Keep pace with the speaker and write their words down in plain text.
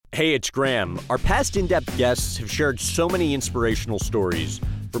Hey, it's Graham. Our past in-depth guests have shared so many inspirational stories,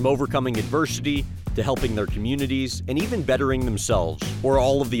 from overcoming adversity to helping their communities and even bettering themselves, or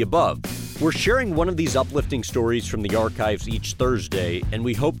all of the above. We're sharing one of these uplifting stories from the archives each Thursday, and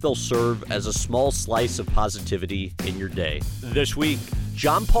we hope they'll serve as a small slice of positivity in your day. This week,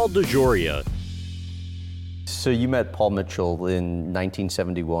 John Paul DeJoria. So you met Paul Mitchell in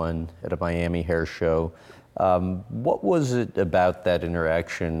 1971 at a Miami hair show. What was it about that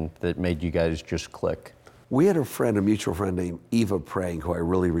interaction that made you guys just click? We had a mutual friend named Eva Prang, who I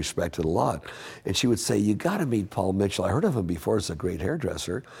really respected a lot. And she would say, you gotta meet Paul Mitchell. I heard of him before as a great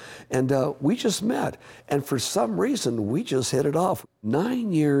hairdresser. And we just met. And for some reason, we just hit it off.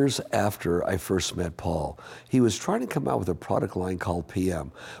 9 years after I first met Paul, he was trying to come out with a product line called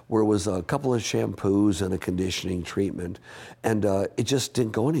PM, where it was a couple of shampoos and a conditioning treatment. And it just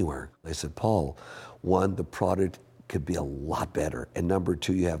didn't go anywhere. I said, Paul, one, the product could be a lot better. And number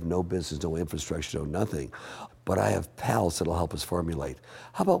two, you have no business, no infrastructure, no nothing. But I have pals that'll help us formulate.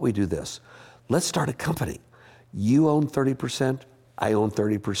 How about we do this? Let's start a company. You own 30%, I own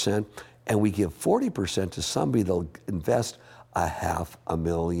 30%, and we give 40% to somebody that'll invest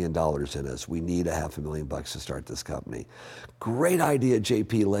 $500,000 in us. We need $500,000 to start this company. Great idea,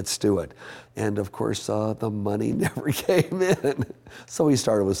 JP, let's do it. And of course, the money never came in. So we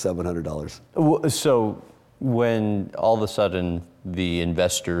started with $700. So when all of a sudden the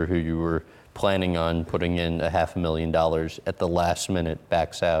investor who you were planning on putting in $500,000 at the last minute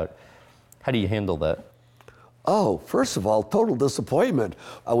backs out, how do you handle that? Oh, first of all, total disappointment.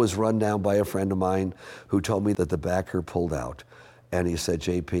 I was run down by a friend of mine who told me that the backer pulled out. And he said,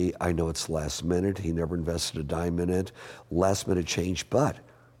 JP, I know it's last minute. He never invested a dime in it. Last minute change, but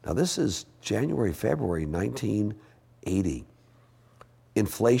now this is January, February 1980.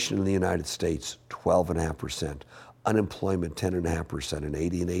 Inflation in the United States, 12.5%. Unemployment, 10.5% in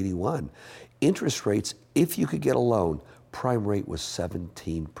 80 and 81. Interest rates, if you could get a loan, prime rate was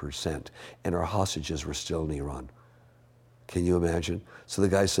 17%. And our hostages were still in Iran. Can you imagine? So the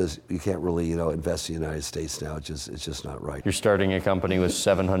guy says, you can't really, invest in the United States now. It's just not right. You're starting a company with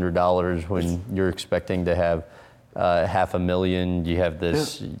 $700 when you're expecting to have $500,000. You have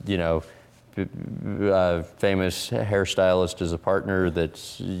this, famous hairstylist as a partner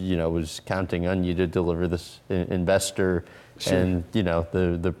that's, was counting on you to deliver this investor. Sure. And,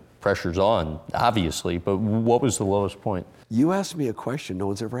 the pressure's on, obviously, but what was the lowest point? You asked me a question no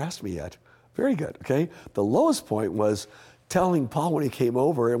one's ever asked me yet. Very good, okay? The lowest point was telling Paul when he came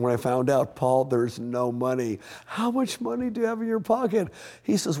over, and when I found out, Paul, there's no money. How much money do you have in your pocket?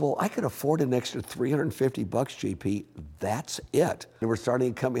 He says, well, I could afford an extra $350, JP. That's it. And we're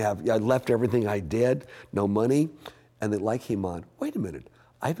starting a company. I left everything I did, no money. And the light came on. Wait a minute.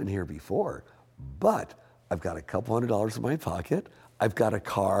 I've been here before, but I've got a couple $100 in my pocket. I've got a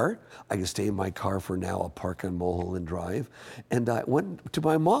car. I can stay in my car for now. I'll park on Mulholland Drive. And I went to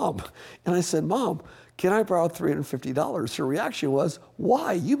my mom, and I said, Mom, can I borrow $350? Her reaction was,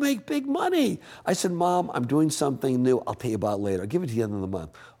 why? You make big money. I said, Mom, I'm doing something new. I'll tell you about it later. I'll give it to you at the end of the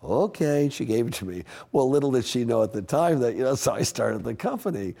month. Okay, she gave it to me. Well, little did she know at the time that, so I started the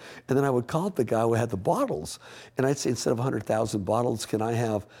company. And then I would call up the guy who had the bottles. And I'd say, instead of 100,000 bottles, can I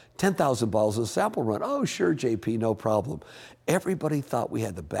have 10,000 bottles of sample run? Oh, sure, JP, no problem. Everybody thought we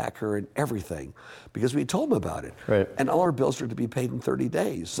had the backer and everything because we told them about it. Right. And all our bills were to be paid in 30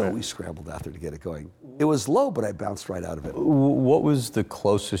 days. So we scrambled out there to get it going. It was low, but I bounced right out of it. What was the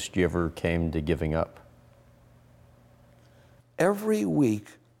closest you ever came to giving up? Every week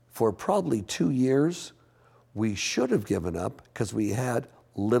for probably 2 years, we should have given up because we had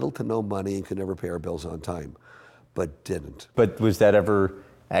little to no money and could never pay our bills on time, but didn't. But was that ever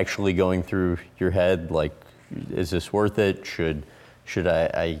actually going through your head, like, is this worth it? Should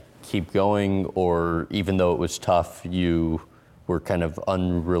I keep going? Or even though it was tough, you were kind of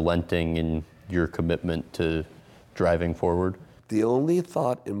unrelenting in your commitment to driving forward? The only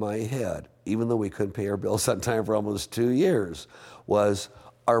thought in my head, even though we couldn't pay our bills on time for almost 2 years, was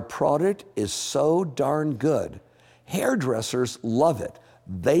our product is so darn good. Hairdressers love it.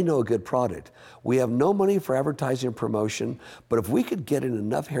 They know a good product. We have no money for advertising and promotion, but if we could get in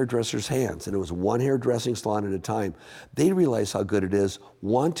enough hairdressers' hands, and it was one hairdressing salon at a time, they'd realize how good it is,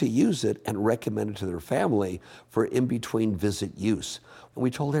 want to use it, and recommend it to their family for in-between visit use. And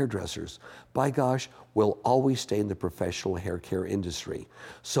we told hairdressers, by gosh, we'll always stay in the professional hair care industry.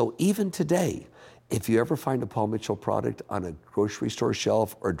 So even today, if you ever find a Paul Mitchell product on a grocery store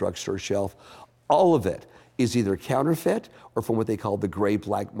shelf or a drugstore shelf, all of it is either counterfeit or from what they call the gray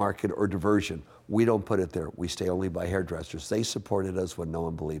black market or diversion. We don't put it there. We stay only by hairdressers. They supported us when no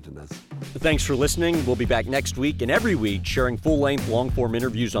one believed in us. Thanks for listening. We'll be back next week and every week sharing full-length, long-form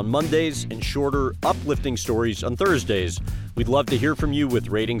interviews on Mondays and shorter, uplifting stories on Thursdays. We'd love to hear from you with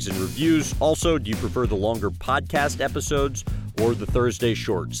ratings and reviews. Also, do you prefer the longer podcast episodes or the Thursday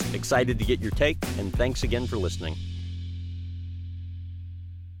shorts? Excited to get your take, and thanks again for listening.